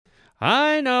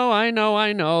I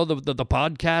know. The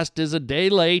podcast is a day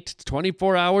late. It's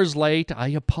 24 hours late. I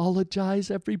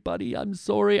apologize, everybody. I'm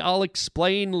sorry. I'll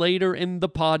explain later in the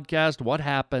podcast what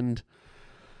happened.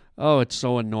 Oh, it's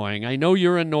so annoying. I know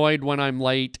you're annoyed when I'm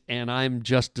late, and I'm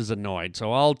just as annoyed.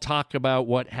 So I'll talk about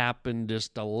what happened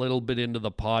just a little bit into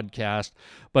the podcast.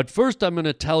 But first, I'm going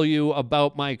to tell you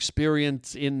about my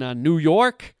experience in New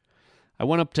York. I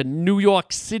went up to New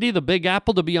York City, the Big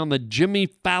Apple, to be on the Jimmy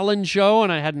Fallon show,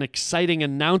 and I had an exciting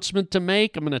announcement to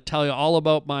make. I'm going to tell you all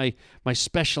about my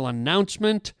special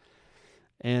announcement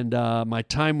and my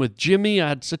time with Jimmy. I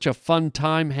had such a fun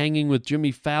time hanging with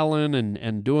Jimmy Fallon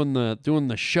and doing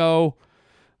the show.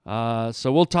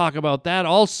 So we'll talk about that.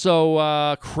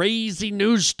 Also, crazy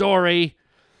news story.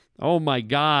 Oh, my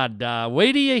God.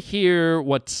 Wait till you hear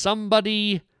what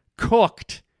somebody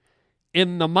cooked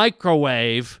in the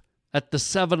microwave at the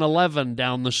 7-Eleven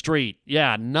down the street.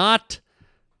 Yeah, not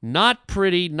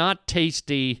pretty, not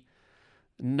tasty.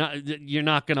 You're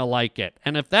not going to like it.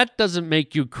 And if that doesn't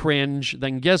make you cringe,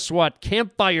 then guess what?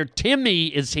 Campfire Timmy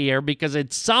is here because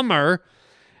it's summer,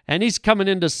 and he's coming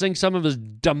in to sing some of his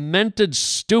demented,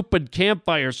 stupid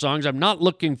campfire songs. I'm not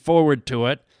looking forward to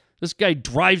it. This guy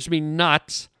drives me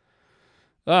nuts.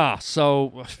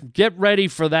 So get ready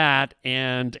for that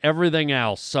and everything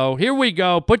else. So here we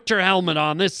go. Put your helmet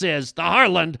on. This is the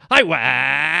Harland Highway.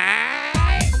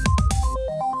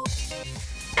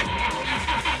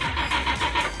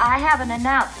 I have an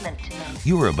announcement to make.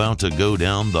 You're about to go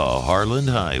down the Harland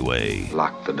Highway.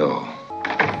 Lock the door.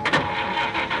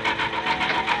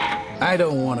 I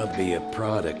don't want to be a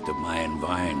product of my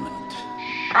environment.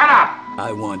 Shut up!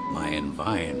 I want my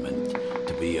environment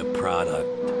to be a product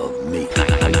of me.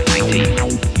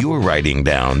 You're riding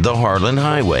down the Harland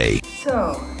Highway.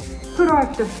 So, who do I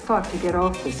have to fuck to get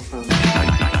off this boat? I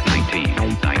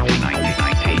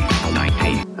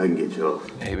can get you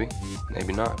off. Maybe,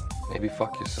 maybe not. Maybe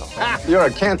fuck yourself. You're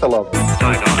a cantaloupe. All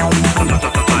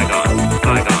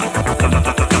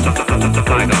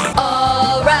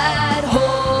right,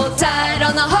 hold tight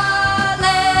on the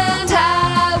Harland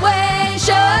Highway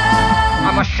show.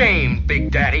 I'm ashamed,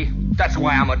 Big Daddy. That's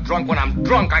why I'm a drunk. When I'm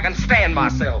drunk, I can stand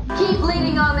myself. Keep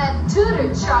leaning on that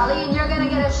tooter, Charlie, and you're gonna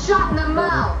get a shot in the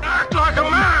mouth. Act like a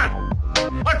man!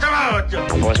 What's the matter with you?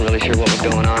 I wasn't really sure what was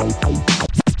going on.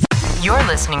 You're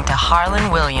listening to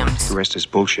Harland Williams. The rest is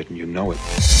bullshit and you know it.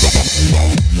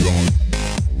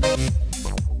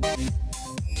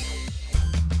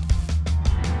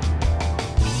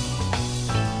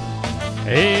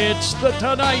 It's The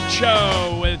Tonight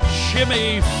Show with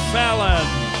Jimmy Fallon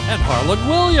and Harland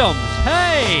Williams.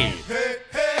 Hey!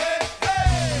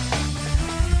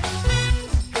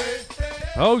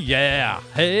 Oh, yeah.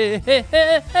 Hey.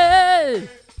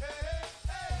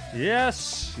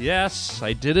 Yes,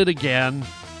 I did it again.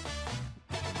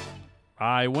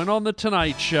 I went on The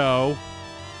Tonight Show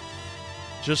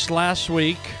just last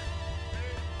week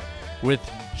with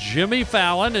Jimmy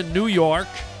Fallon in New York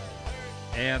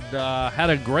and had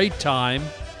a great time.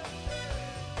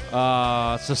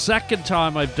 It's the second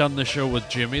time I've done the show with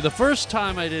Jimmy. The first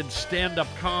time I did stand-up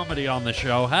comedy on the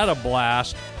show, had a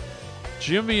blast.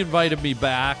 Jimmy invited me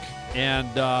back, and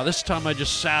this time I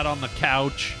just sat on the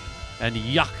couch and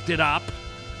yucked it up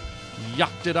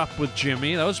with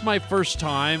Jimmy. That was my first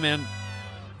time, and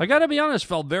I got to be honest,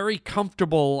 felt very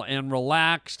comfortable and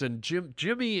relaxed, and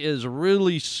Jimmy is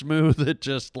really smooth at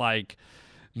just like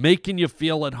making you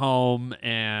feel at home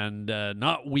and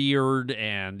not weird,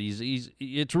 and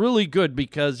it's really good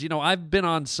because, you know, I've been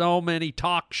on so many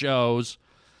talk shows,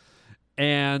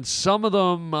 and some of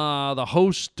them, the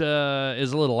host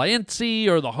is a little antsy,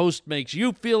 or the host makes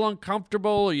you feel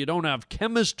uncomfortable, or you don't have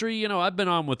chemistry. You know, I've been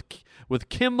on with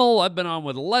Kimmel, I've been on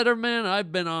with Letterman,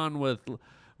 I've been on with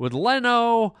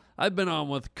Leno, I've been on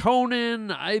with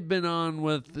Conan, I've been on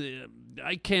with,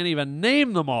 I can't even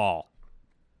name them all.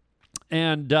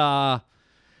 And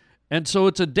so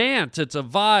it's a dance, it's a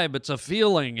vibe, it's a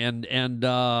feeling, and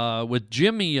with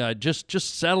Jimmy, I just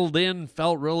settled in,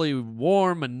 felt really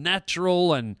warm and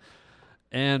natural and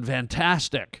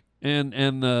fantastic, and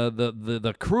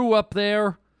the crew up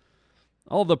there,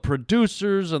 all the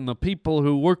producers and the people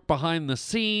who work behind the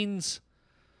scenes,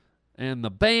 and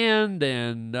the band,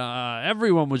 and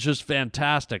everyone was just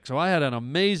fantastic. So I had an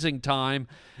amazing time,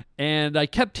 and I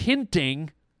kept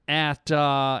hinting at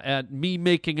me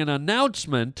making an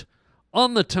announcement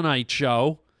on The Tonight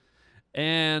Show.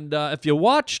 And if you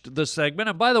watched the segment,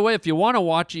 and by the way, if you want to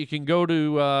watch it, you can go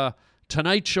to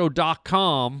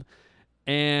tonightshow.com,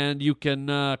 and you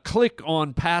can click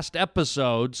on past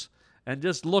episodes and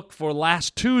just look for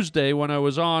last Tuesday when I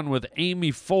was on with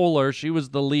Amy Fowler. She was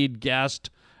the lead guest,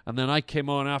 and then I came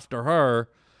on after her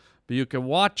But you can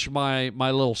watch my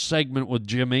little segment with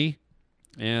Jimmy,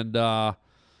 and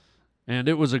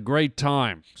it was a great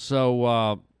time.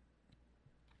 So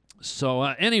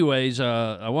anyways,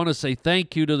 I want to say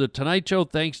thank you to the Tonight Show.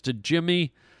 Thanks to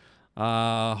Jimmy.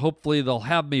 Hopefully they'll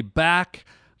have me back.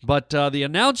 But the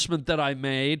announcement that I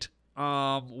made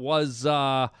was,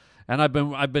 and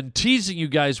I've been teasing you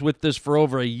guys with this for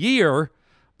over a year,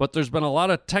 but there's been a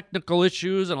lot of technical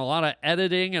issues and a lot of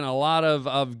editing and a lot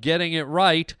of getting it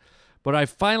right. But I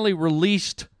finally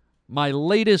released my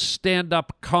latest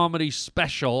stand-up comedy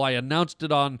special. I announced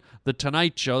it on The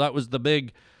Tonight Show. That was the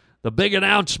big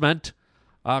announcement.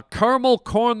 Caramel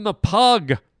Corn the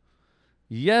Pug.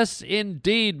 Yes,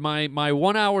 indeed. My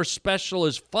 1 hour special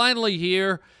is finally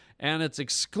here, and it's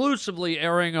exclusively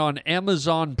airing on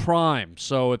Amazon Prime.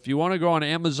 So if you want to go on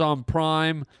Amazon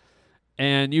Prime,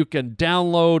 and you can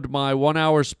download my 1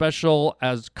 hour special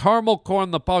as Caramel Corn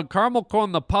the Pug. Caramel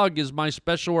Corn the Pug is my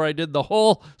special where I did the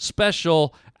whole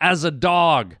special as a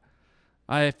dog.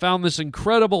 I found this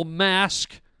incredible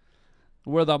mask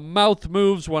where the mouth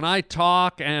moves when I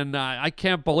talk, and I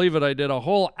can't believe it. I did a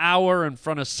whole hour in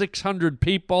front of 600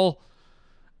 people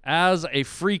as a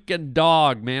freaking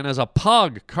dog, man, as a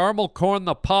pug. Caramel Corn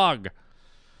the Pug.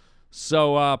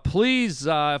 So please,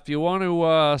 if you want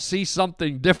to see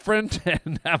something different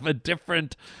and have a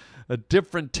different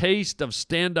taste of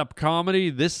stand-up comedy,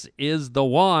 this is the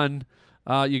one.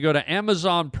 You go to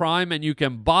Amazon Prime and you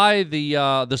can buy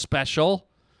the special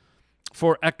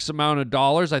for X amount of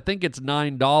dollars. I think it's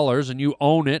 $9, and you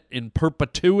own it in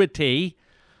perpetuity.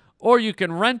 Or you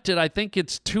can rent it. I think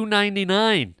it's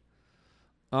 $2.99.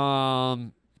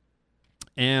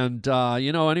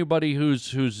 Anybody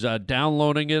who's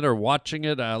downloading it or watching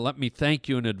it, let me thank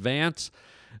you in advance.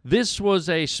 This was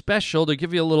a special to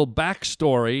give you a little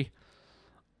backstory.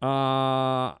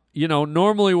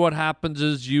 Normally what happens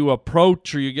is you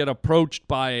get approached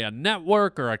by a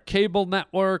network or a cable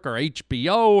network or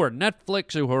HBO or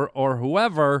Netflix or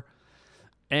whoever,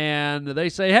 and they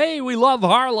say, hey, we love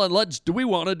Harland. We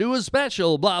want to do a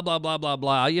special, blah, blah, blah, blah,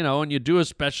 blah, and you do a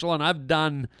special, and I've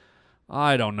done,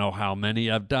 I don't know how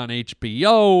many. I've done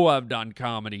HBO, I've done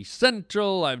Comedy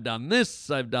Central, I've done this,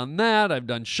 I've done that, I've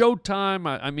done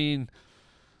Showtime.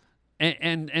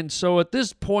 And so at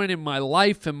this point in my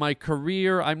life and my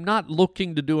career, I'm not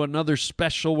looking to do another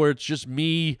special where it's just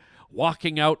me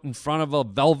walking out in front of a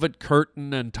velvet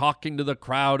curtain and talking to the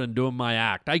crowd and doing my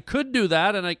act. I could do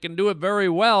that, and I can do it very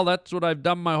well. That's what I've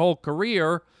done my whole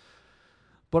career.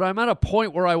 But I'm at a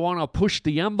point where I want to push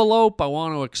the envelope. I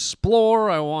want to explore.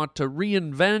 I want to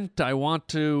reinvent. I want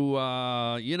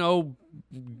to,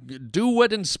 do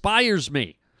what inspires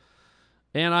me.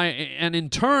 And in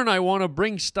turn, I want to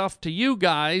bring stuff to you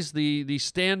guys, the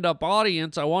stand-up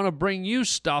audience. I want to bring you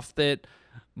stuff that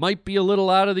might be a little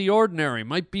out of the ordinary,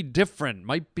 might be different,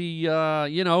 might be,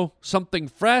 something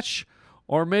fresh,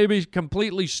 or maybe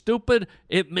completely stupid.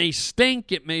 It may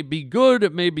stink, it may be good,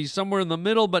 it may be somewhere in the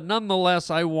middle, but nonetheless,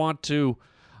 I want to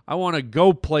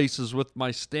go places with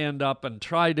my stand-up and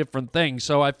try different things.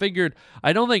 So I figured,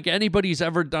 I don't think anybody's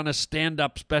ever done a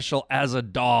stand-up special as a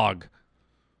dog.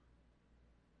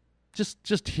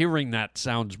 Just hearing that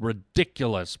sounds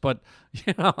ridiculous, but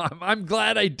I'm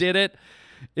glad I did it.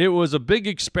 It was a big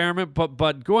experiment,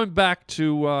 but going back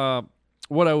to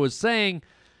what I was saying,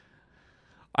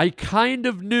 I kind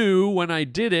of knew when I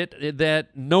did it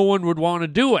that no one would want to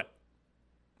do it.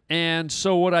 And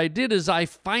so what I did is I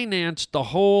financed the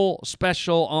whole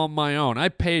special on my own. I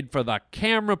paid for the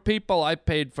camera people. I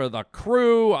paid for the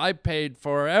crew. I paid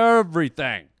for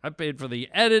everything. I paid for the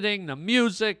editing, the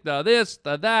music, the this,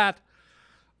 the that.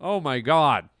 Oh, my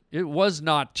God. It was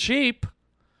not cheap,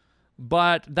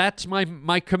 but that's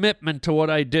my commitment to what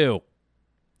I do.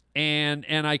 And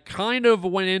I kind of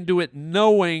went into it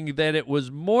knowing that it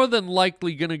was more than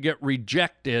likely going to get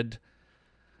rejected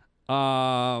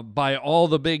by all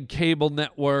the big cable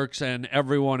networks and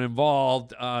everyone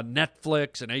involved,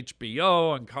 Netflix and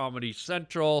HBO and Comedy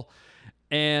Central.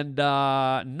 And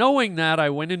knowing that, I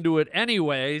went into it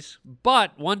anyways.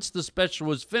 But once the special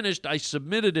was finished, I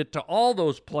submitted it to all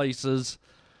those places,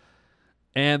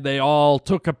 and they all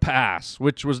took a pass,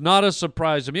 which was not a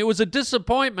surprise to me. It was a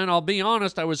disappointment, I'll be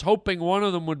honest. I was hoping one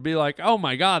of them would be like, oh,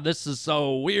 my God, this is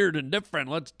so weird and different.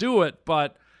 Let's do it.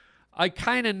 But I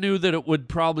kind of knew that it would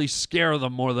probably scare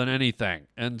them more than anything.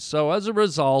 And so as a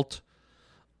result,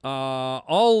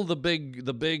 all the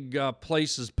big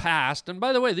places passed. And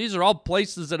by the way, these are all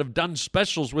places that have done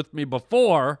specials with me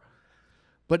before,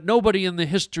 but nobody in the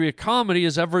history of comedy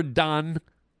has ever done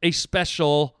a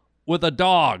special with a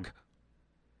dog.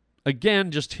 Again,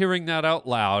 just hearing that out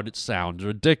loud, it sounds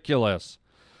ridiculous.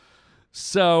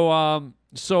 So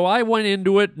I went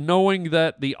into it knowing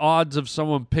that the odds of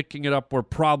someone picking it up were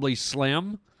probably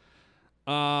slim,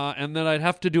 and that I'd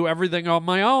have to do everything on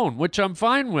my own, which I'm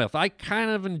fine with. I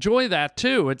kind of enjoy that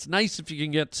too. It's nice if you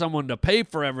can get someone to pay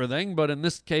for everything, but in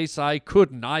this case, I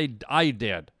couldn't. I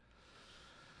did.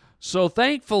 So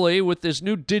thankfully, with this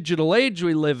new digital age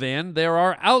we live in, there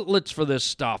are outlets for this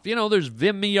stuff. You know, there's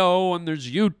Vimeo and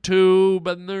there's YouTube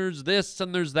and there's this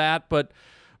and there's that, but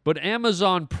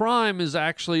Amazon Prime is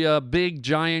actually a big,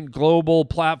 giant global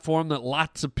platform that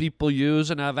lots of people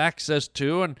use and have access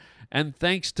to, and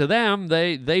thanks to them,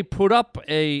 they put up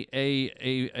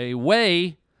a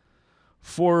way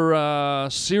for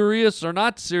serious or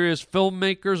not serious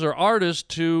filmmakers or artists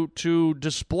to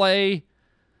display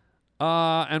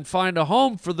and find a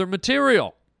home for their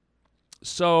material.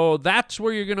 So that's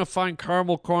where you're going to find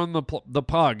Caramel Corn the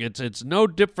Pug. It's no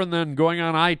different than going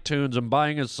on iTunes and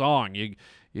buying a song.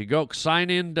 You go sign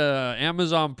in to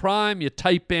Amazon Prime, you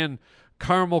type in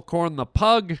Caramel Corn the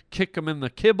Pug, kick them in the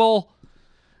kibble,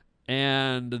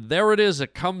 and there it is.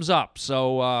 It comes up.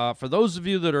 So for those of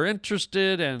you that are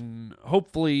interested and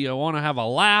hopefully want to have a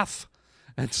laugh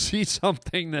and see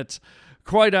something that's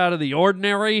quite out of the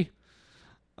ordinary,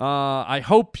 I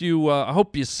hope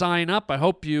you sign up. I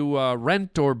hope you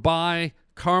rent or buy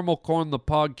Caramel Corn the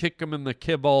Pug, kick them in the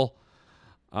kibble.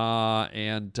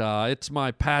 And it's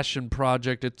my passion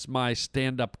project. It's my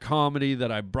stand-up comedy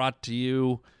that I brought to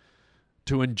you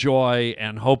to enjoy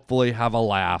and hopefully have a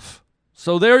laugh.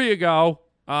 So there you go.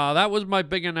 That was my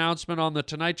big announcement on The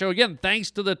Tonight Show. Again, thanks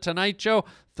to The Tonight Show.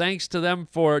 Thanks to them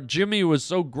for Jimmy was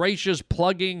so gracious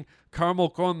plugging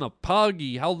Caramel Corn the Pug.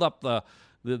 He held up the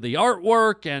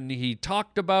artwork and he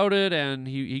talked about it, and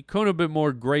he couldn't have been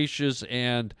more gracious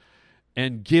and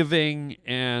giving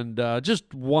and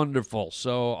just wonderful.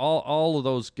 So all of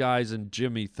those guys and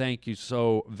Jimmy, thank you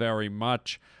so very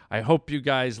much. I hope you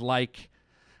guys like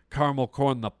Caramel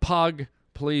Corn the Pug.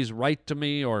 Please write to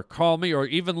me or call me or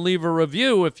even leave a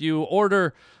review. If you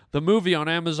order the movie on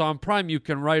Amazon Prime, you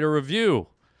can write a review.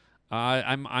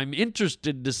 I'm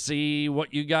interested to see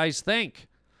what you guys think.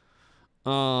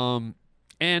 And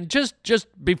just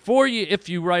before if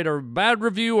you write a bad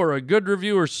review or a good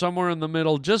review or somewhere in the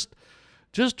middle, just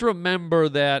remember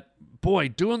that, boy,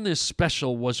 doing this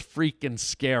special was freaking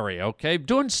scary, okay?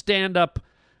 Doing stand-up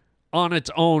on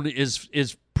its own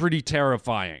is pretty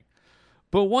terrifying.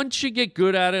 But once you get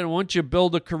good at it and once you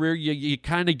build a career, you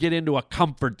kind of get into a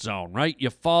comfort zone, right? You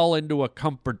fall into a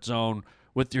comfort zone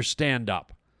with your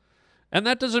stand-up. And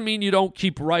that doesn't mean you don't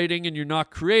keep writing and you're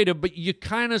not creative, but you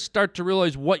kind of start to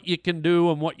realize what you can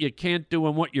do and what you can't do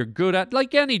and what you're good at,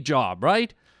 like any job,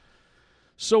 right?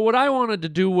 So what I wanted to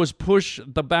do was push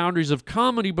the boundaries of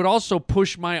comedy, but also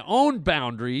push my own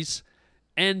boundaries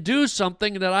and do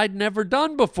something that I'd never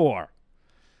done before.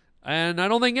 And I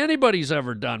don't think anybody's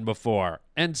ever done before.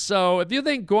 And so if you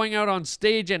think going out on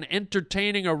stage and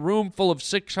entertaining a room full of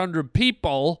 600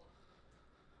 people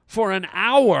for an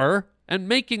hour and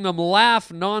making them laugh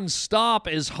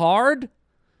nonstop is hard,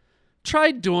 try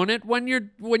doing it when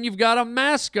you've got a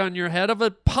mask on your head of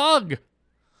a pug.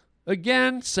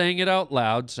 Again, saying it out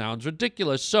loud sounds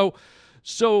ridiculous. So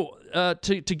to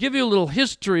give you a little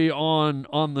history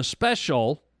on the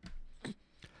special,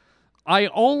 I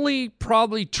only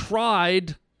probably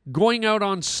tried going out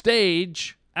on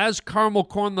stage as Caramel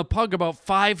Corn the Pug about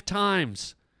 5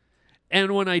 times.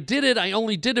 And when I did it, I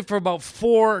only did it for about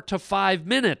 4 to 5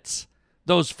 minutes,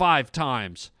 those 5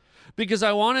 times. Because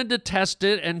I wanted to test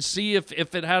it and see if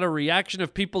it had a reaction,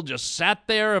 if people just sat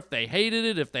there, if they hated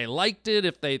it, if they liked it,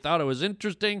 if they thought it was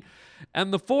interesting.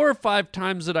 And the 4 or 5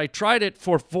 times that I tried it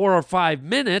for 4 or 5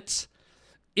 minutes,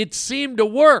 it seemed to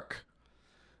work.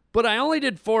 But I only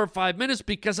did 4 or 5 minutes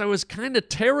because I was kind of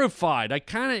terrified.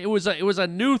 It was a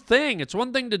new thing. It's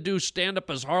one thing to do stand-up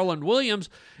as Harland Williams.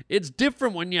 It's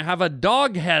different when you have a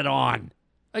dog head on.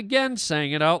 Again,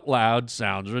 saying it out loud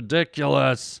sounds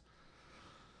ridiculous.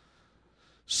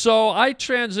 So I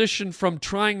transitioned from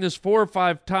trying this 4 or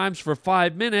 5 times for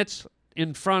 5 minutes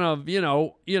in front of,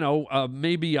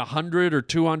 maybe 100 or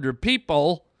 200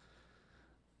 people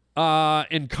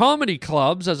in comedy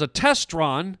clubs as a test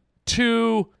run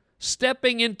to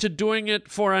stepping into doing it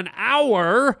for an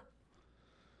hour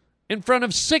in front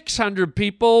of 600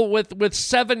 people with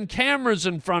 7 cameras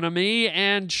in front of me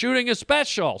and shooting a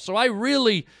special. So I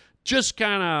really just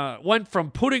kind of went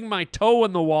from putting my toe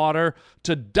in the water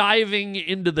to diving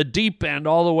into the deep end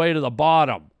all the way to the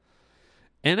bottom.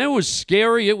 And it was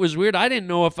scary. It was weird. I didn't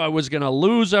know if I was going to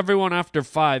lose everyone after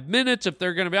 5 minutes, if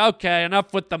they're going to be, okay,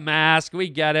 enough with the mask. We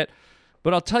get it.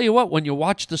 But I'll tell you what, when you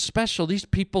watch the special, these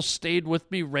people stayed with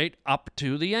me right up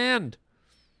to the end.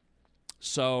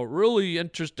 So really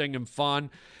interesting and fun.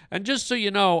 And just so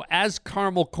you know, as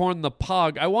Caramel Corn the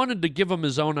Pug, I wanted to give him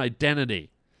his own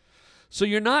identity. So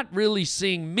you're not really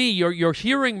seeing me. You're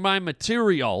hearing my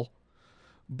material,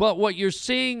 but what you're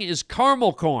seeing is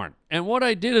Caramel Corn. And what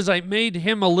I did is I made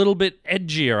him a little bit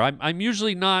edgier. I'm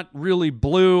usually not really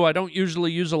blue. I don't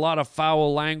usually use a lot of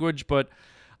foul language, but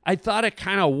I thought it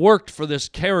kind of worked for this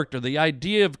character. The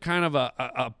idea of kind of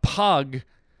a pug,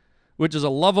 which is a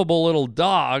lovable little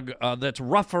dog that's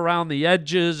rough around the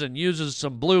edges and uses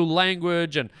some blue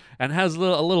language and has a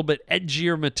little bit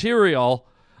edgier material.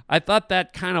 I thought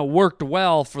that kind of worked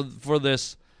well for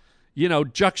this,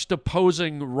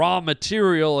 juxtaposing raw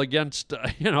material against,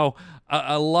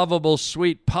 a lovable,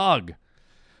 sweet pug.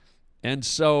 And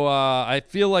so I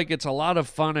feel like it's a lot of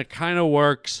fun. It kind of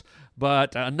works.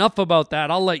 But enough about that.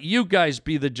 I'll let you guys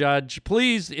be the judge.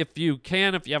 Please, if you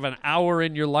have an hour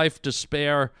in your life to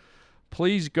spare,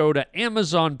 please go to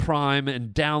Amazon Prime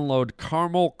and download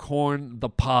Caramel Corn the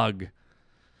Pug.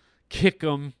 Kick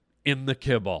 'em in the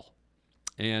kibble.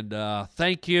 And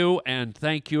thank you, and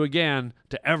thank you again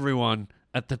to everyone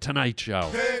at The Tonight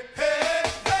Show.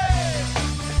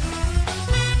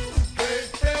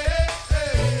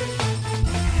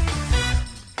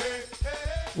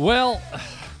 Well,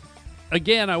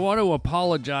 again, I want to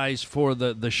apologize for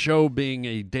the show being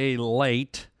a day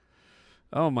late.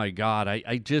 Oh, my God.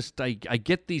 I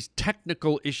get these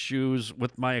technical issues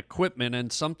with my equipment,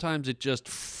 and sometimes it just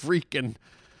freaking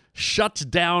shuts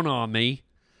down on me.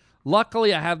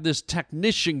 Luckily, I have this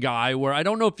technician guy where I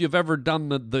don't know if you've ever done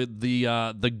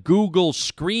the Google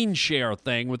screen share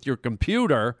thing with your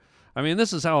computer. I mean,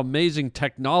 this is how amazing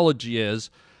technology is.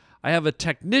 I have a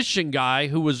technician guy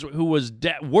who was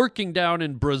working down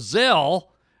in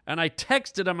Brazil, and I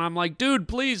texted him. I'm like, dude,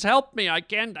 please help me. I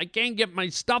can't get my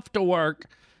stuff to work.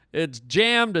 It's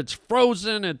jammed. It's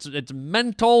frozen. It's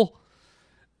mental.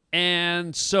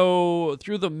 And so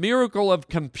through the miracle of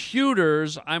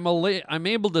computers, I'm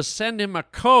able to send him a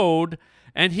code,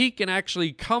 and he can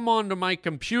actually come onto my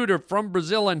computer from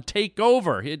Brazil and take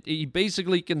over. He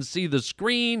basically can see the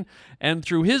screen, and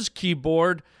through his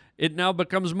keyboard, it now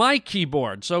becomes my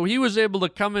keyboard. So he was able to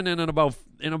come in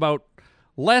about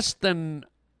less than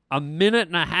a minute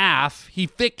and a half. He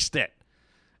fixed it,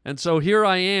 and so here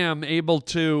I am able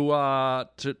to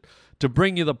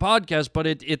bring you the podcast. But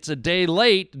it's a day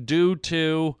late due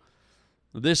to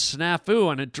this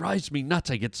snafu, and it drives me nuts.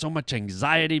 I get so much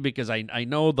anxiety because I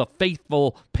know the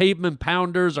faithful pavement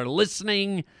pounders are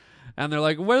listening. And they're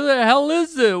like, where the hell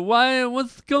is it?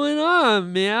 What's going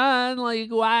on, man? Like,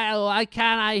 why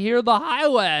can't I hear the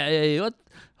highway? What?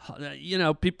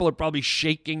 People are probably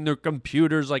shaking their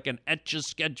computers like an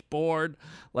Etch-a-Sketch board,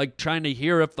 like trying to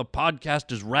hear if the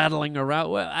podcast is rattling around.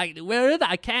 Where is it?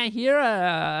 I can't hear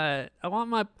it. I want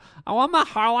my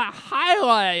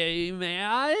highway,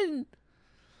 man.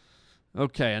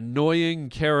 Okay, annoying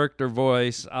character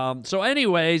voice. So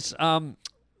anyways,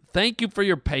 thank you for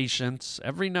your patience.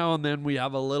 Every now and then we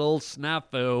have a little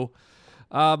snafu.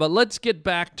 But let's get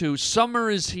back to summer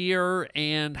is here,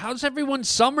 and how's everyone's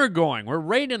summer going? We're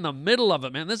right in the middle of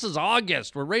it, man. This is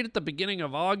August. We're right at the beginning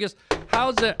of August.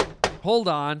 How's it? Hold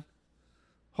on.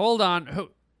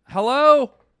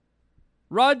 Hello?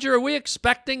 Roger, are we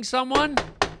expecting someone?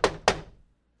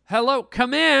 Hello?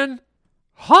 Come in.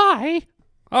 Hi.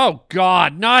 Oh,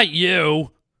 God, not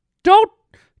you. Don't,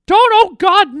 oh,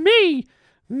 God, me.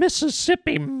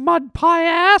 Mississippi mud pie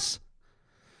ass.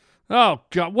 Oh,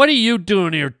 God, what are you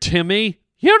doing here, Timmy?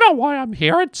 You know why I'm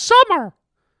here. It's summer.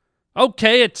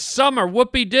 Okay, it's summer.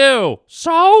 Whoopee-doo.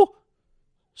 So?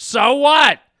 So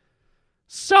what?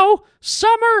 So,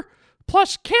 summer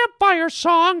plus campfire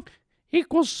song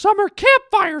equals summer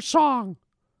campfire song.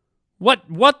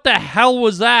 What the hell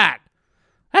was that?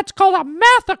 That's called a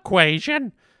math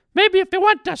equation. Maybe if you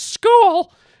went to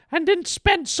school and didn't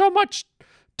spend so much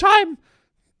time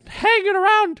hanging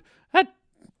around at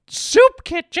soup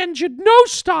kitchens, you'd know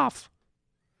stuff.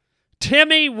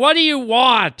 Timmy, what do you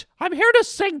want? I'm here to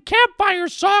sing campfire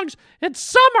songs in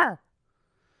summer.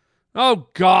 Oh,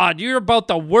 God, you're about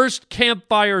the worst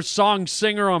campfire song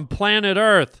singer on planet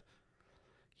Earth.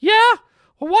 Yeah?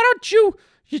 Well, why don't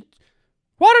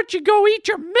you go eat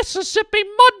your Mississippi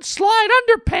mudslide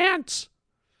underpants?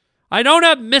 I don't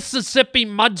have Mississippi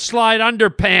mudslide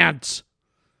underpants.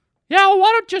 Yeah, well,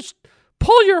 why don't you just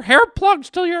pull your hair plugs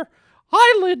till your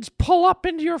eyelids pull up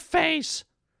into your face?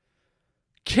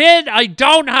 Kid, I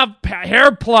don't have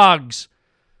hair plugs.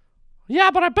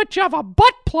 Yeah, but I bet you have a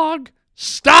butt plug.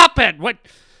 Stop it. What?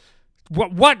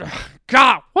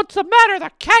 God, what's the matter?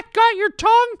 The cat got your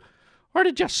tongue? Or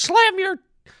did you slam your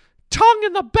tongue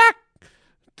in the back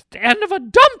end of a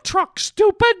dump truck,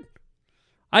 stupid?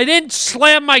 I didn't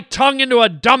slam my tongue into a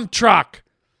dump truck.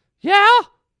 Yeah?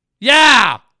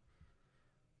 Yeah.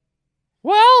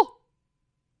 Well,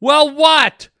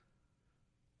 what?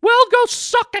 Well, go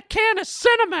suck a can of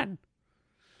cinnamon.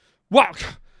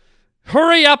 What?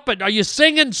 Hurry up. Are you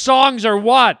singing songs or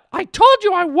what? I told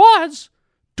you I was.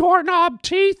 Doorknob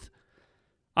teeth.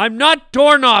 I'm not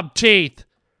doorknob teeth.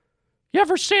 You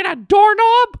ever seen a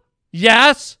doorknob?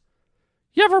 Yes.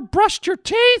 You ever brushed your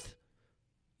teeth?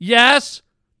 Yes.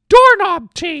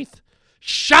 Doorknob teeth.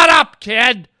 Shut up,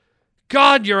 kid.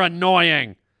 God, you're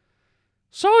annoying.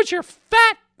 So is your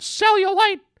fat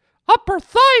cellulite upper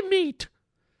thigh meat.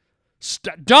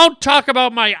 Don't talk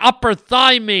about my upper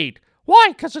thigh meat.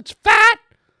 Why? 'Cause it's fat?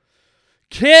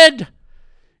 Kid,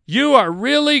 you are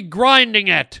really grinding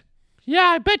it. Yeah,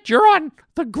 I bet you're on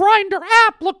the Grinder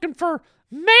app looking for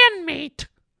man meat.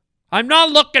 I'm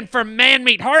not looking for man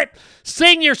meat. Hurry,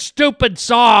 sing your stupid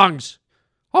songs.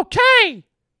 Okay.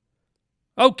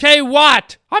 Okay,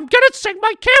 what? I'm gonna sing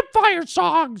my campfire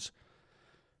songs.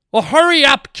 Well, hurry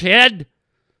up, kid.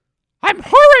 I'm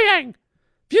hurrying.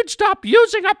 If you'd stop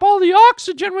using up all the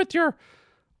oxygen with your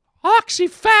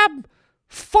oxyfab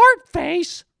fart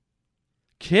face.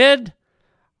 Kid,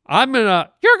 You're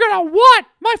gonna what?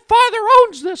 My father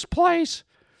owns this place.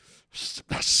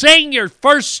 Sing your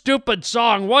first stupid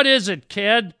song. What is it,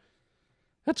 kid?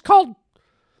 It's called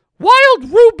What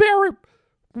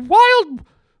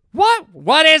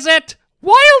is it?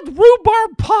 Wild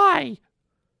Rhubarb Pie.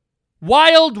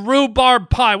 Wild Rhubarb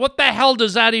Pie. What the hell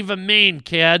does that even mean,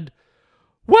 kid?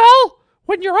 Well,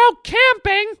 when you're out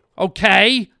camping,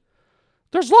 okay,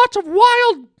 there's lots of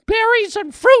wild berries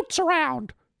and fruits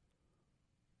around.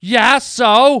 Yeah,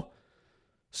 so?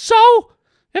 So,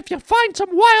 if you find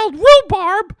some wild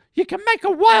rhubarb, you can make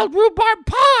a wild rhubarb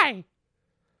pie.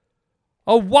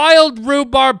 A wild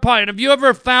rhubarb pie. And have you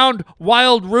ever found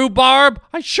wild rhubarb?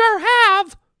 I sure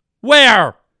have.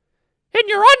 Where? In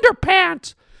your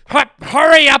underpants.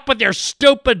 Hurry up with your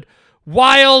stupid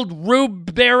wild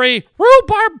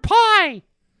rhubarb pie.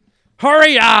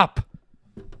 Hurry up.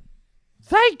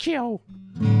 Thank you.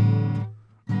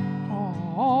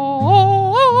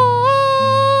 Oh,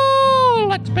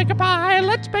 let's make a pie.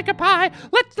 Let's make a pie.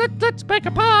 Let's make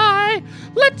a pie.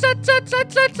 Let's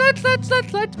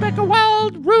make a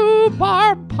wild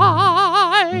rhubarb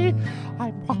pie.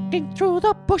 I'm walking through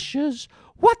the bushes.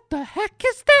 What the heck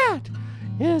is that?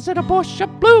 Is it a bush, a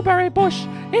blueberry bush?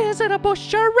 Is it a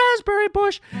bush, a raspberry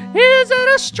bush? Is it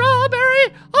a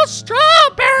strawberry? A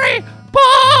strawberry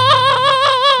bush!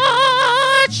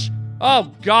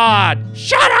 Oh, God.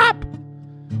 Shut up!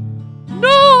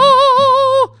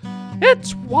 No!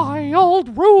 It's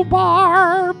wild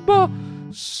rhubarb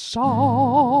song.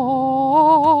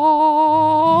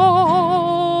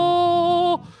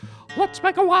 Let's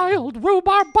make a wild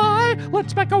rhubarb pie.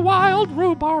 Let's make a wild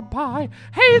rhubarb pie.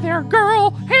 Hey there,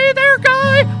 girl. Hey there,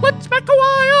 guy. Let's make a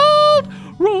wild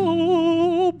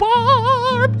rhubarb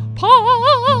pie.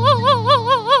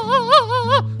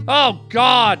 Oh,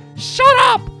 God. Shut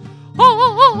up.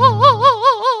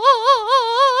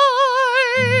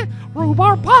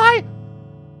 Rhubarb pie.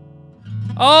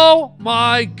 Oh,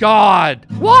 my God.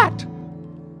 What?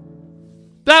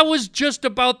 That was just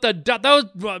about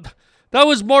that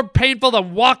was more painful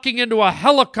than walking into a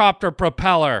helicopter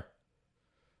propeller.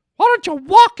 Why don't you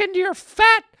walk into your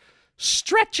fat,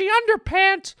 stretchy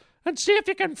underpants and see if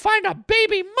you can find a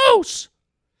baby moose?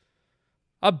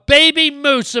 A baby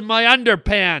moose in my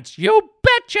underpants. You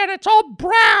betcha, and it's all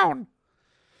brown.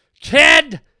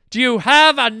 Kid, do you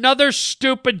have another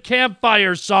stupid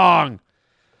campfire song?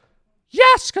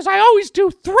 Yes, because I always do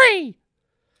 3.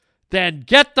 Then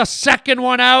get the second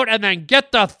one out and then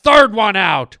get the third one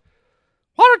out.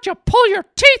 Why don't you pull your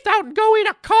teeth out and go eat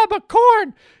a cob of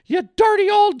corn, you dirty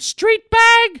old street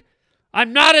bag?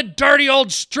 I'm not a dirty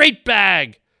old street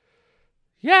bag.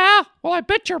 Yeah, well, I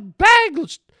bet your bag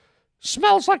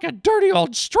smells like a dirty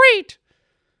old street.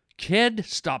 Kid,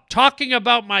 stop talking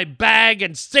about my bag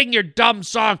and sing your dumb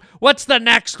song. What's the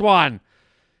next one?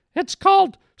 It's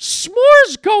called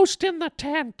S'mores Ghost in the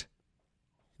Tent.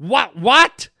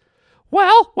 What?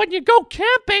 Well, when you go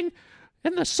camping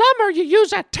in the summer, you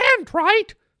use a tent,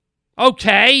 right?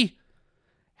 Okay.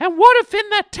 And what if in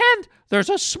the tent there's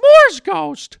a s'mores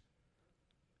ghost?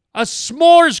 A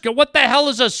s'mores ghost? What the hell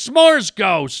is a s'mores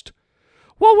ghost?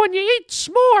 Well, when you eat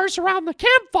s'mores around the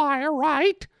campfire,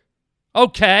 right?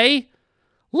 Okay.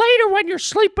 Later when you're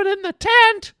sleeping in the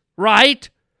tent, right?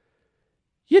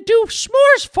 You do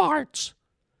s'mores farts.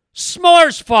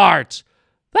 S'mores farts.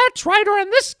 That's right, or in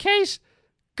this case,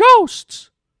 ghosts.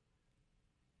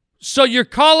 So you're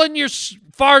calling your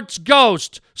farts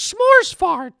ghosts. S'mores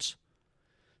farts.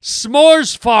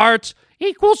 S'mores farts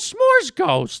equals s'mores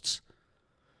ghosts.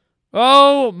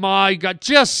 Oh my God,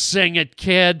 just sing it,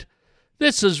 kid.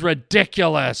 This is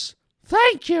ridiculous.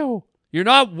 Thank you. You're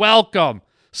not welcome.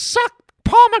 Suck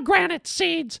pomegranate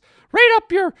seeds right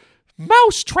up your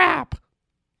mousetrap.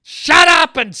 Shut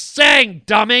up and sing,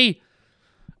 dummy.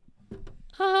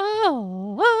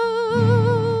 Oh,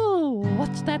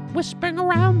 what's that whispering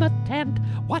around the tent?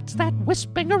 What's that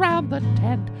whispering around the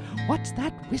tent? What's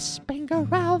that whispering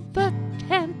around the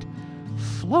tent?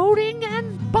 Floating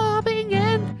and bobbing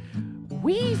and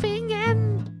weaving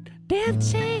and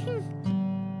dancing.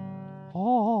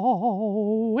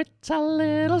 Oh, it's a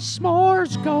little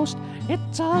s'mores ghost.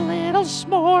 It's a little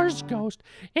s'mores ghost.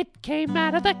 It came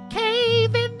out of the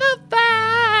cave in the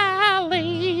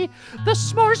valley. The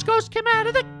s'mores ghost came out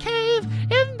of the cave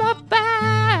in the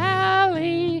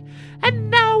valley. And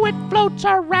now it floats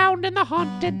around in the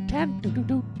haunted tent.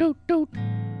 Doo-doo-doo-doo-doo.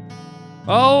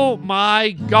 Oh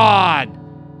my God.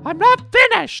 I'm not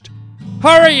finished.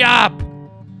 Hurry up.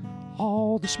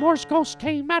 Oh, the s'mores ghost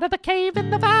came out of the cave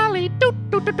in the valley. Doot,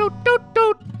 doot, doot, doot, doot,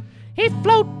 doot. He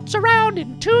floats around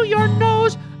into your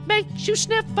nose, makes you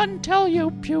sniff until you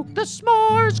puke. The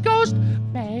s'mores ghost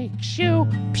makes you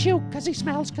puke because he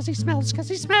smells, because he smells, because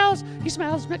he smells. He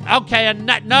smells. Okay, and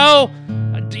no.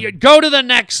 Go to the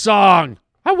next song.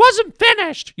 I wasn't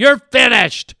finished. You're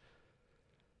finished.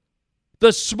 The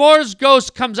s'mores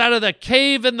ghost comes out of the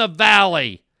cave in the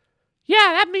valley.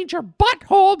 Yeah, that means your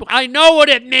butthole. I know what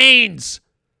it means.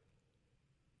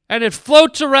 And it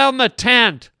floats around the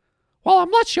tent. Well,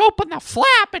 unless you open the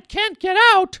flap, it can't get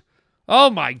out. Oh,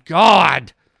 my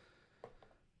God.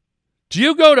 Do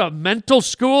you go to mental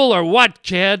school or what,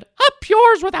 kid? Up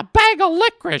yours with a bag of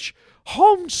licorice.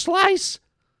 Home slice.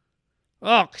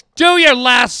 Oh, do your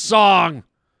last song.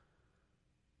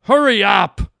 Hurry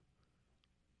up.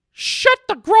 Shut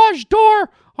the garage door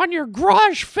on your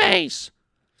garage face.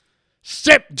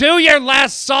 Do your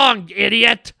last song,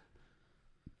 idiot.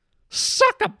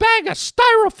 Suck a bag of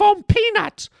styrofoam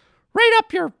peanuts right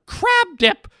up your crab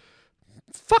dip.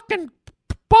 Fucking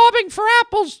bobbing for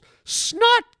apples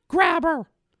snot grabber.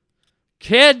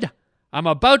 Kid, I'm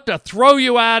about to throw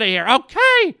you out of here.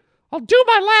 Okay, I'll do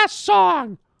my last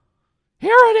song.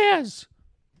 Here it is.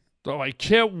 Oh, I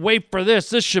can't wait for this.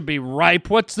 This should be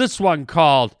ripe. What's this one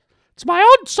called? It's my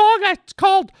own song. It's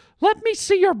called Let Me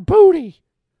See Your Booty.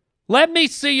 Let me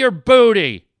see your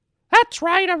booty. That's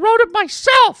right, I wrote it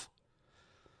myself.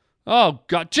 Oh,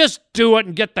 God, just do it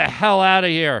and get the hell out of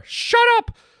here. Shut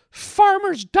up,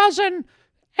 farmer's dozen,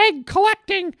 egg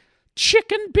collecting,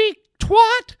 chicken beak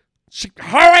twat.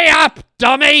 Hurry up,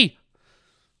 dummy.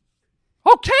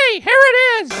 Okay, here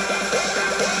it is.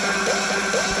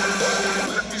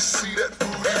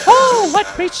 Oh,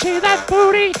 let me see that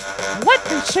booty. Let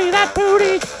me see that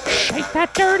booty. Shake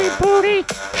that dirty booty.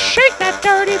 Shake that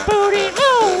dirty booty.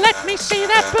 Oh, let me see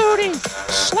that booty.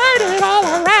 Slide it all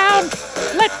around.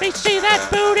 Let me see that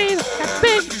booty. A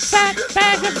big fat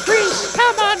bag of grease.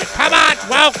 Come on. Come on.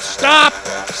 Well, stop.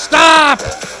 Stop.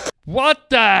 What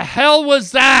the hell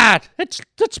was that?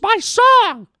 It's my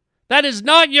song. That is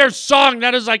not your song.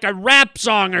 That is like a rap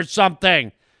song or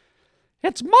something.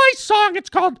 It's my song. It's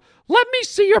called Let Me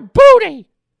See Your Booty.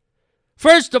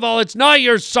 First of all, it's not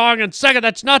your song, and second,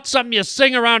 that's not something you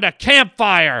sing around a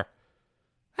campfire.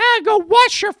 Go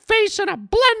wash your face in a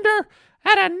blender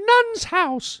at a nun's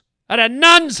house. At a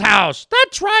nun's house.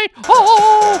 That's right.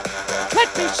 Oh,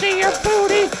 let me see your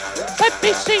booty. Let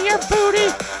me see your booty.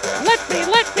 Let me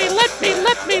see your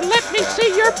booty. Let me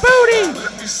see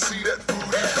that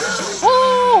booty.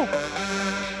 Oh.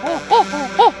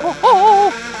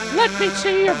 Let me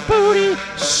see your booty.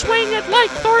 Swing it like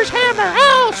Thor's hammer.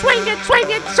 Oh, swing it.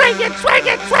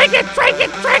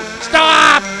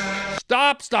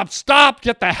 Stop.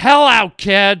 Get the hell out,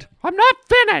 kid. I'm not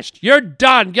finished. You're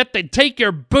done. Take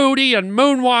your booty and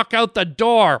moonwalk out the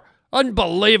door.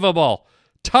 Unbelievable.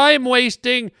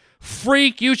 Time-wasting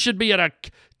freak. You should be at a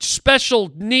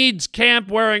special needs camp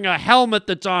wearing a helmet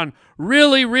that's on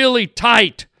really, really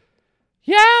tight.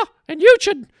 Yeah, and you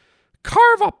should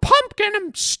carve a pumpkin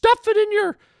and stuff it in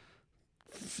your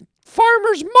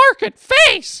farmer's market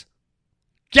face.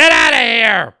 Get out of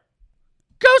here.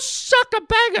 Go suck a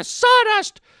bag of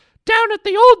sawdust down at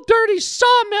the old dirty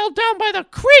sawmill down by the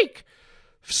creek.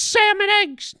 Salmon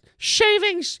eggs,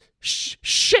 shavings,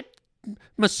 shit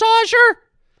massager.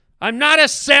 I'm not a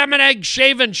salmon egg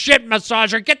shaving shit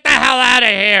massager. Get the hell out of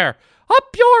here.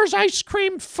 Up yours, ice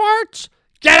cream farts.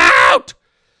 Get out.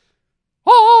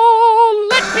 Oh,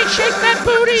 let me shake that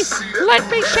booty. Let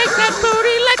me shake that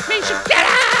booty. Let me get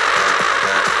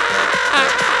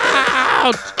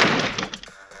out.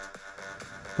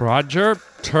 Roger,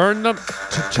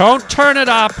 don't turn it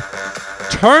up.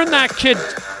 Turn that kid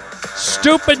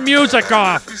stupid music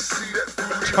off.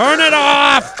 Turn it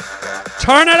off.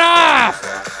 Turn it off.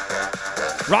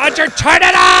 Roger, turn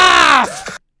it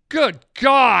off. Good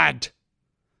God.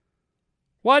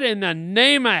 What in the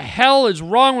name of hell is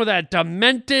wrong with that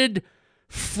demented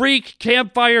freak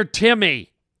Campfire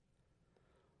Timmy?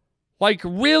 Like,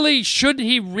 really, should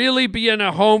he really be in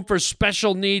a home for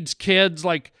special needs kids?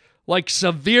 Like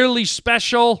severely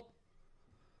special?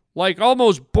 Like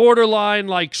almost borderline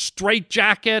like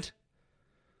straitjacket?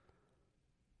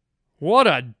 What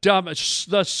a dumb... The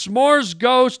S'mores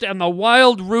Ghost and the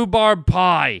Wild Rhubarb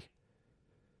Pie.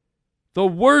 The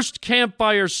worst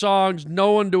campfire songs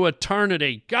known to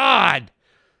eternity. God!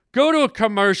 Go to a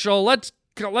commercial. Let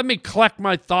me collect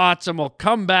my thoughts and we'll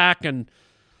come back and...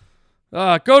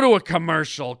 go to a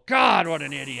commercial. God, what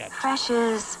an idiot. Fresh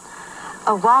is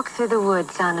a walk through the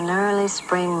woods on an early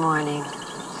spring morning.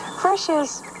 Fresh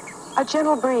is a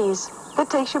gentle breeze that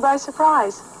takes you by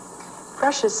surprise.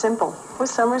 Fresh is simple with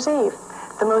Summer's Eve,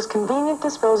 the most convenient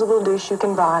disposable douche you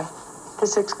can buy.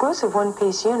 This exclusive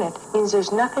one-piece unit means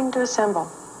there's nothing to assemble,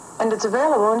 and it's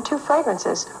available in 2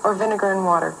 fragrances or vinegar and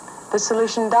water, the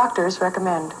solution doctors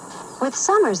recommend. With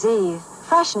Summer's Eve,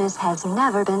 freshness has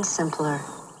never been simpler.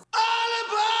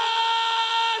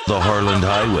 The Harland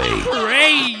Highway.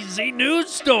 Crazy news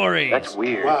story. That's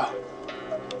weird. Wow.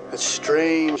 That's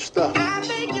strange stuff.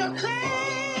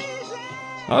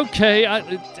 Okay, I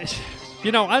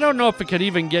don't know if it could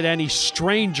even get any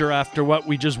stranger after what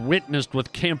we just witnessed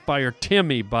with Campfire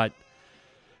Timmy, but,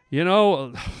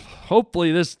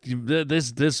 hopefully this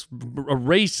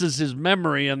erases his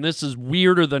memory and this is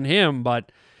weirder than him,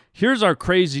 but here's our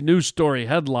crazy news story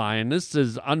headline. This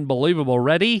is unbelievable.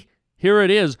 Ready? Here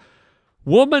it is.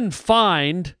 Woman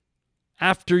fined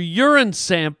after urine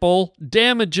sample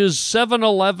damages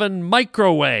 7-Eleven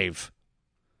microwave.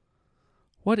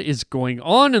 What is going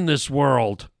on in this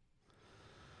world?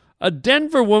 A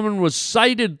Denver woman was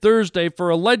cited Thursday for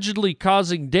allegedly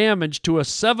causing damage to a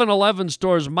 7-Eleven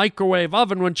store's microwave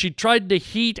oven when she tried to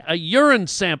heat a urine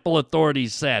sample,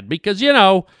 authorities said. Because,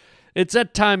 it's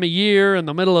that time of year in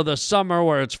the middle of the summer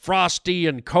where it's frosty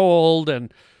and cold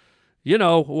and,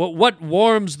 what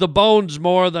warms the bones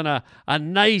more than a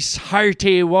nice,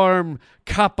 hearty, warm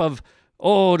cup of,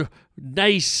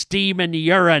 nice steaming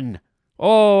urine?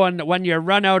 Oh, and when you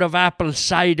run out of apple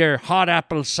cider, hot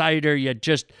apple cider, you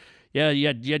just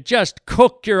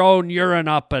cook your own urine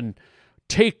up and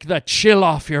take the chill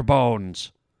off your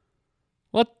bones.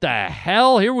 What the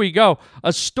hell? Here we go.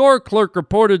 A store clerk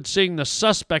reported seeing the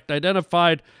suspect,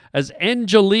 identified as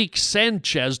Angelique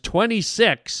Sanchez,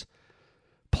 26,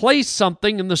 place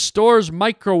something in the store's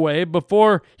microwave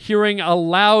before hearing a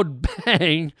loud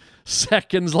bang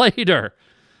seconds later.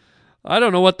 I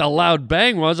don't know what the loud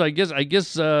bang was. I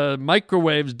guess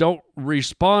microwaves don't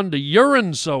respond to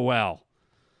urine so well.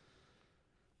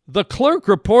 The clerk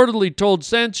reportedly told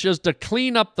Sanchez to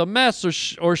clean up the mess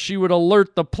or she would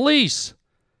alert the police.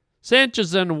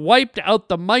 Sanchez then wiped out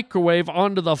the microwave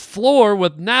onto the floor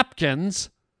with napkins.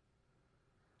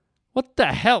 What the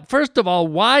hell? First of all,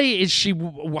 why is she...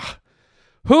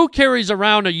 Who carries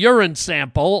around a urine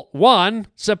sample? One,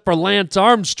 except for Lance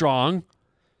Armstrong.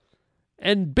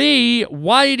 And B,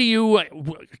 why do you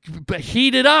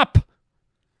heat it up?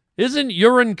 Isn't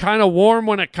urine kind of warm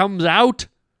when it comes out?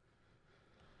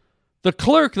 The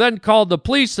clerk then called the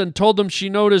police and told them she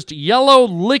noticed yellow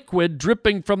liquid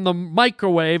dripping from the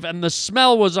microwave and the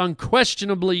smell was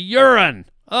unquestionably urine.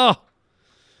 Oh.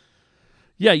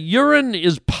 Yeah, urine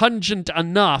is pungent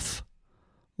enough,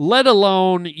 let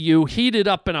alone you heat it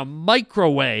up in a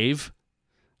microwave.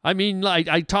 I mean,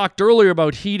 I talked earlier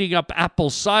about heating up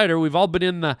apple cider. We've all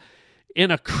been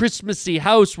in a Christmassy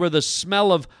house where the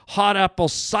smell of hot apple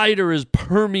cider is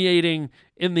permeating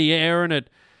in the air, and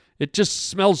it just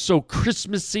smells so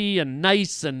Christmassy and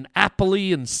nice and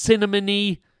appley and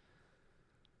cinnamony.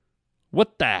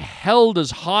 What the hell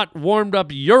does hot, warmed-up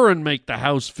urine make the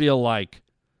house feel like?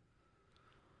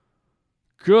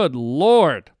 Good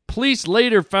Lord. Police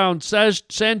later found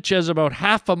Sanchez about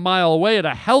half a mile away at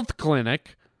a health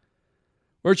clinic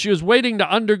where she was waiting to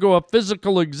undergo a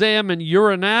physical exam and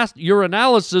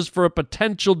urinalysis for a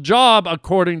potential job,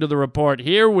 according to the report.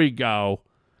 Here we go.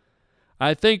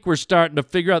 I think we're starting to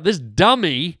figure out this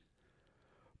dummy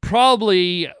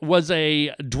probably was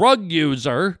a drug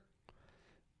user.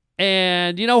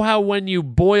 And you know how when you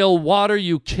boil water,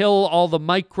 you kill all the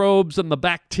microbes and the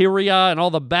bacteria and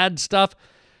all the bad stuff?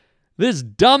 This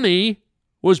dummy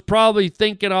was probably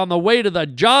thinking on the way to the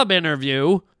job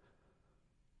interview,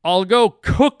 I'll go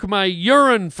cook my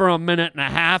urine for a minute and a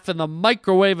half in the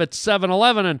microwave at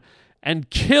 7-Eleven and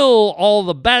kill all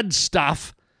the bad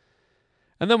stuff.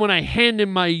 And then when I hand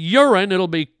him my urine, it'll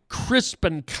be crisp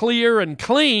and clear and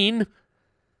clean.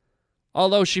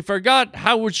 Although she forgot,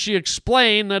 how would she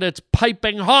explain that it's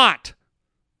piping hot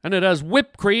and it has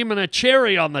whipped cream and a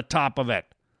cherry on the top of it?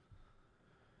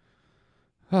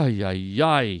 Ay, ay,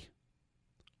 ay.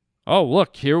 Oh,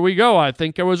 look, here we go. I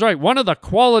think I was right. One of the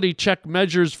quality check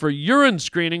measures for urine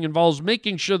screening involves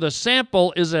making sure the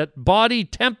sample is at body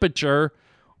temperature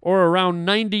or around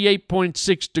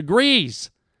 98.6 degrees.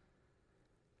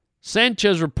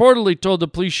 Sanchez reportedly told the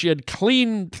police she had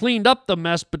cleaned up the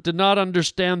mess but did not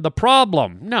understand the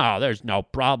problem. No, there's no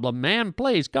problem, man.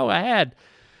 Please, go ahead.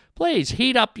 Please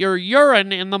heat up your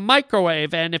urine in the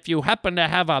microwave, and if you happen to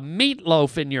have a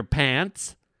meatloaf in your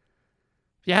pants,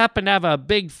 if you happen to have a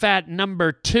big fat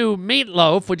number 2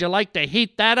 meatloaf, would you like to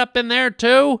heat that up in there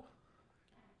too?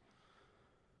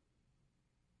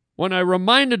 When I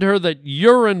reminded her that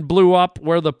urine blew up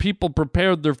where the people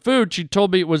prepared their food, she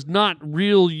told me it was not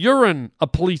real urine, a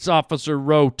police officer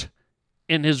wrote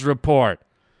in his report.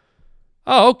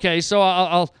 Oh, okay, so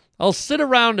I'll sit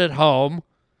around at home.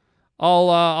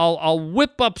 I'll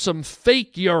whip up some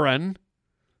fake urine.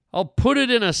 I'll put it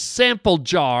in a sample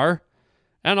jar,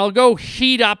 and I'll go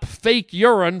heat up fake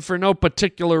urine for no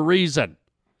particular reason.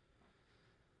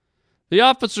 The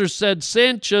officer said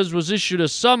Sanchez was issued a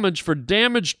summons for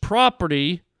damaged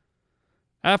property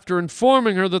after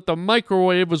informing her that the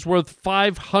microwave was worth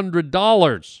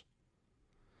 $500.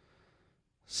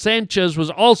 Sanchez was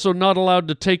also not allowed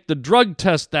to take the drug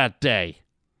test that day.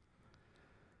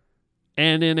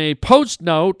 And in a post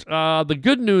note, the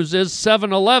good news is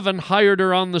 7-Eleven hired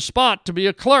her on the spot to be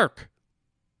a clerk.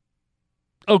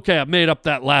 Okay, I made up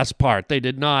that last part. They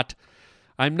did not.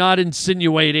 I'm not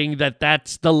insinuating that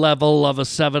that's the level of a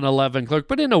 7-Eleven clerk,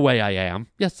 but in a way I am.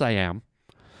 Yes, I am.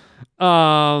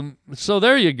 So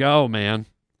there you go, man.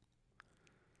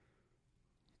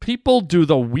 People do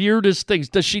the weirdest things.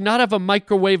 Does she not have a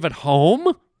microwave at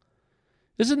home?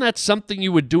 Isn't that something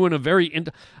you would do in a very...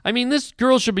 I mean, this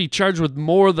girl should be charged with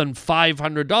more than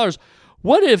 $500.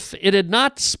 What if it had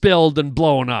not spilled and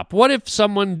blown up? What if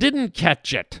someone didn't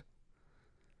catch it?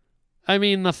 I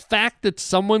mean, the fact that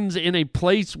someone's in a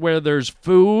place where there's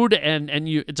food and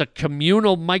it's a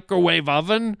communal microwave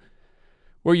oven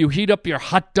where you heat up your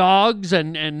hot dogs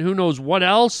and who knows what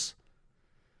else,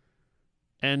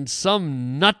 and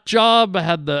some nut job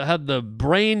had the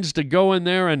brains to go in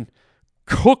there and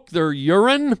cook their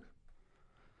urine.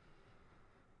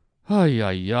 Ay,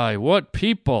 ay, ay. What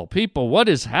people, what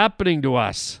is happening to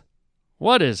us?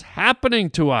 What is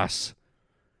happening to us?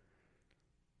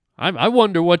 I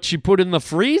wonder what she put in the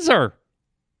freezer.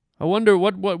 I wonder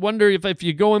wonder if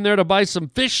you go in there to buy some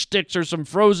fish sticks or some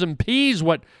frozen peas,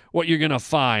 what you're gonna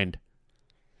find.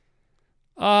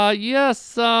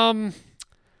 Yes.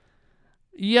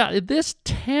 Yeah, this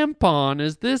tampon,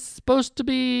 is this supposed to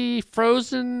be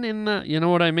frozen in the, you know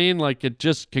what I mean? Like it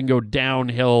just can go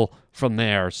downhill from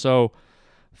there. So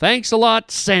thanks a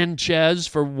lot, Sanchez,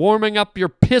 for warming up your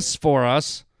piss for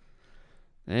us.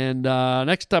 And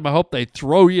next time I hope they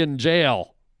throw you in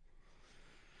jail.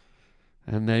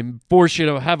 And they force you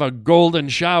to have a golden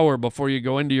shower before you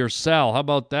go into your cell. How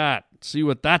about that? See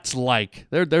what that's like.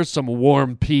 There's some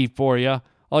warm pee for you.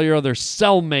 All your other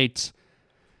cellmates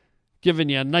giving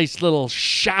you a nice little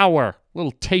shower, a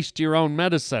little taste of your own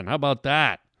medicine. How about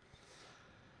that?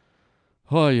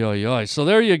 Oy, oy, oy. So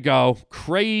there you go.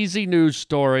 Crazy news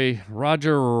story.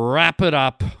 Roger, wrap it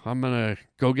up. I'm going to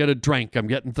go get a drink. I'm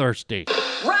getting thirsty.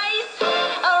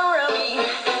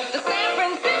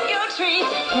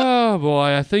 Oh,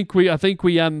 boy. I think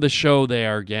we end the show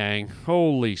there, gang.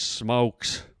 Holy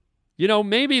smokes. You know,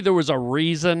 maybe there was a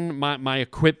reason my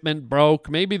equipment broke.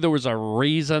 Maybe there was a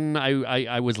reason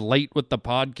I was late with the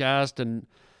podcast. And,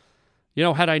 you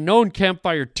know, had I known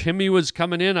Campfire Timmy was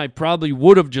coming in, I probably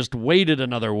would have just waited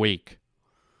another week.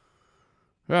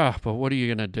 But what are you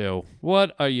going to do?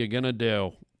 What are you going to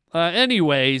do?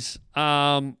 Anyways,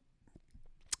 as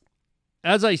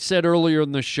I said earlier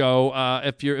in the show,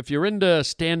 if you're into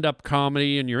stand-up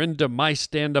comedy and you're into my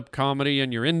stand-up comedy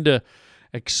and you're into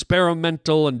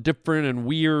experimental and different and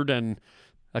weird and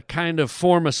a kind of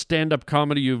form of stand-up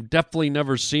comedy you've definitely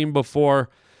never seen before,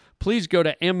 please go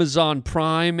to Amazon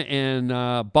Prime and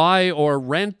buy or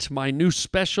rent my new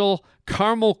special,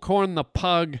 Caramel Corn the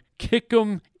Pug, Kick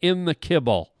 'em in the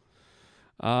Kibble.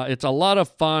 It's a lot of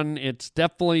fun. It's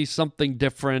definitely something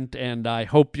different, and I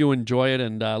hope you enjoy it.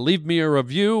 And leave me a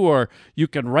review, or you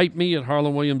can write me at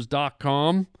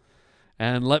harlandwilliams.com.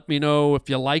 And let me know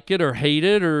if you like it or hate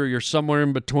it or you're somewhere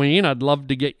in between. I'd love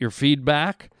to get your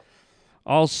feedback.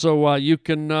 Also, you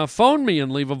can phone me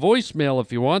and leave a voicemail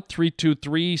if you want,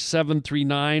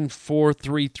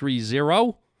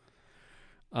 323-739-4330.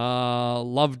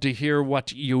 Love to hear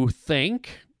what you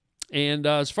think. And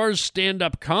as far as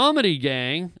stand-up comedy,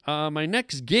 gang, my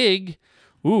next gig,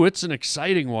 it's an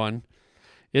exciting one.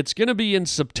 It's going to be in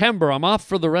September. I'm off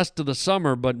for the rest of the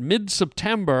summer, but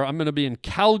mid-September, I'm going to be in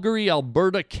Calgary,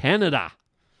 Alberta, Canada.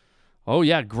 Oh,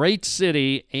 yeah, great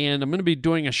city. And I'm going to be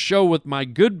doing a show with my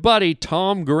good buddy,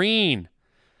 Tom Green,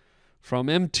 from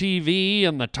MTV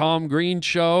and the Tom Green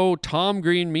Show. Tom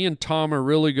Green, me and Tom are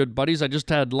really good buddies. I just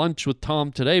had lunch with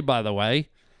Tom today, by the way.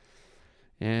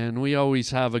 And we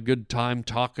always have a good time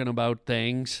talking about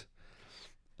things.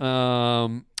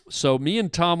 So me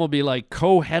and Tom will be like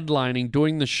co-headlining,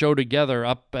 doing the show together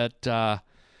up at the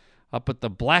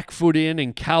Blackfoot Inn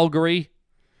in Calgary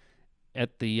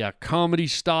at the Comedy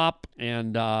Stop,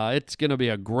 and it's going to be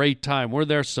a great time. We're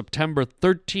there September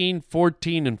 13,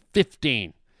 14, and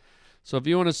 15. So if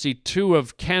you want to see two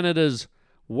of Canada's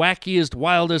wackiest,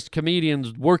 wildest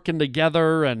comedians working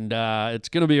together, and it's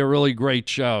going to be a really great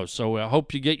show. So I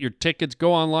hope you get your tickets.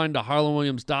 Go online to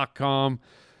harlandwilliams.com.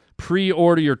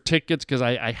 Pre-order your tickets, because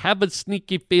I have a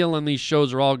sneaky feeling these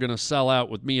shows are all going to sell out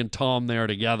with me and Tom there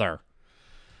together.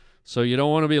 So you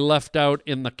don't want to be left out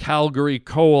in the Calgary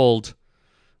cold.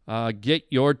 Get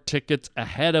your tickets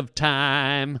ahead of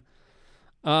time.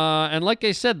 And like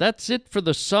I said, that's it for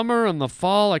the summer and the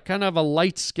fall. I kind of have a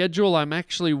light schedule. I'm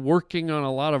actually working on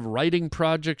a lot of writing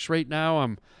projects right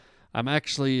now. I'm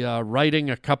actually writing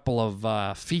a couple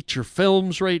of feature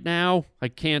films right now. I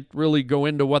can't really go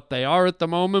into what they are at the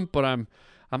moment, but I'm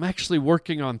actually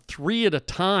working on 3 at a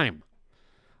time.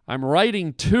 I'm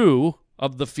writing 2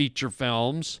 of the feature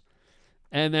films,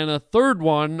 and then a third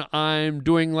one I'm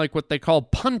doing like what they call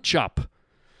punch-up.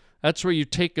 That's where you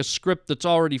take a script that's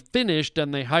already finished,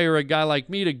 and they hire a guy like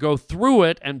me to go through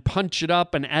it and punch it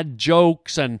up and add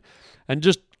jokes and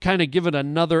just kind of give it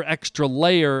another extra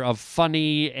layer of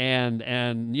funny and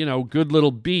good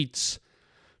little beats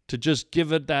to just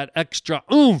give it that extra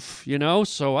oomph,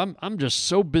 So I'm just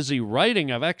so busy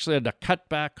writing. I've actually had to cut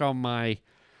back on my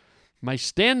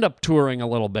stand-up touring a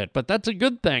little bit, but that's a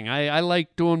good thing. I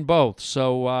like doing both.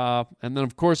 So and then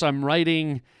of course I'm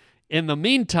writing. In the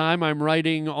meantime, I'm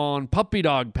writing on Puppy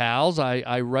Dog Pals.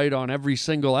 I write on every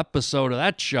single episode of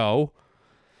that show.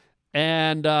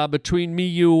 And between me,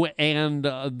 you, and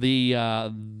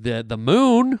the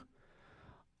moon,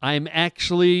 I'm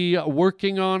actually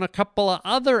working on a couple of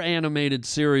other animated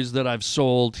series that I've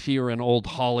sold here in Old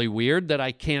Hollyweird that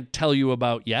I can't tell you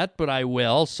about yet, but I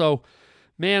will. So,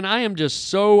 man, I am just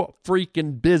so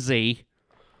freaking busy.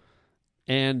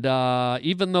 And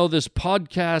even though this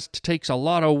podcast takes a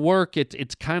lot of work,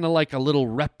 it's kind of like a little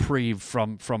reprieve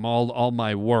from all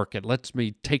my work. It lets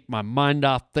me take my mind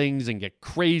off things and get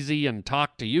crazy and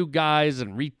talk to you guys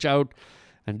and reach out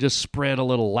and just spread a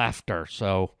little laughter.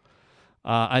 So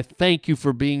I thank you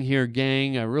for being here,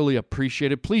 gang. I really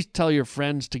appreciate it. Please tell your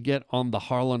friends to get on the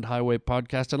Harland Highway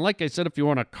podcast. And like I said, if you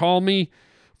want to call me,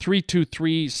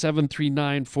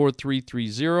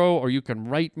 323-739-4330, or you can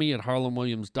write me at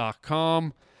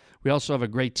harlandwilliams.com. We also have a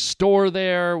great store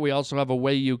there. We also have a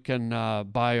way you can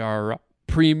buy our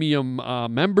premium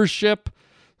membership.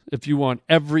 If you want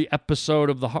every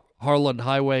episode of the Harland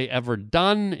Highway ever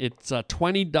done, it's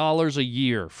 $20 a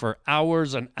year for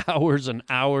hours and hours and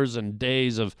hours and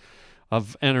days of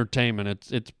entertainment.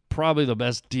 It's probably the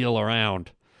best deal around.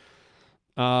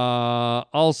 Again,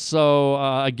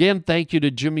 thank you to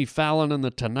Jimmy Fallon and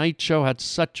The Tonight Show. Had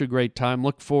such a great time.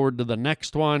 Look forward to the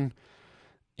next one.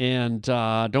 And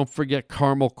don't forget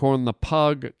Caramel Corn the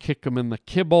Pug, Kick 'em in the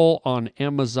Kibble on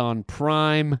Amazon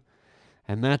Prime.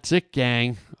 And that's it,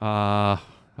 gang. I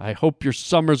hope your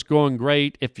summer's going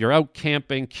great. If you're out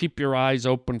camping, keep your eyes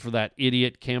open for that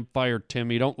idiot Campfire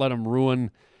Timmy. Don't let him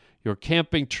ruin your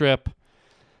camping trip.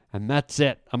 And that's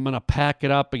it. I'm going to pack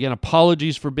it up. Again,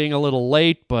 apologies for being a little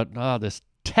late, but this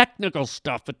technical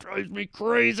stuff, it drives me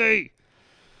crazy.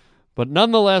 But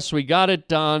nonetheless, we got it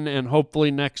done, and hopefully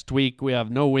next week we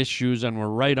have no issues and we're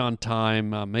right on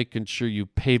time, making sure you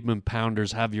pavement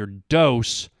pounders have your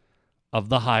dose of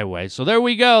the highway. So there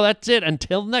we go. That's it.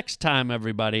 Until next time,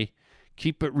 everybody,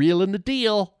 keep it real in the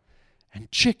deal.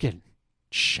 And chicken,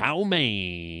 chow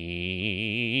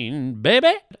mein, baby.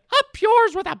 Up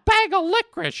yours with a bag of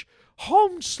licorice.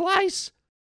 Home slice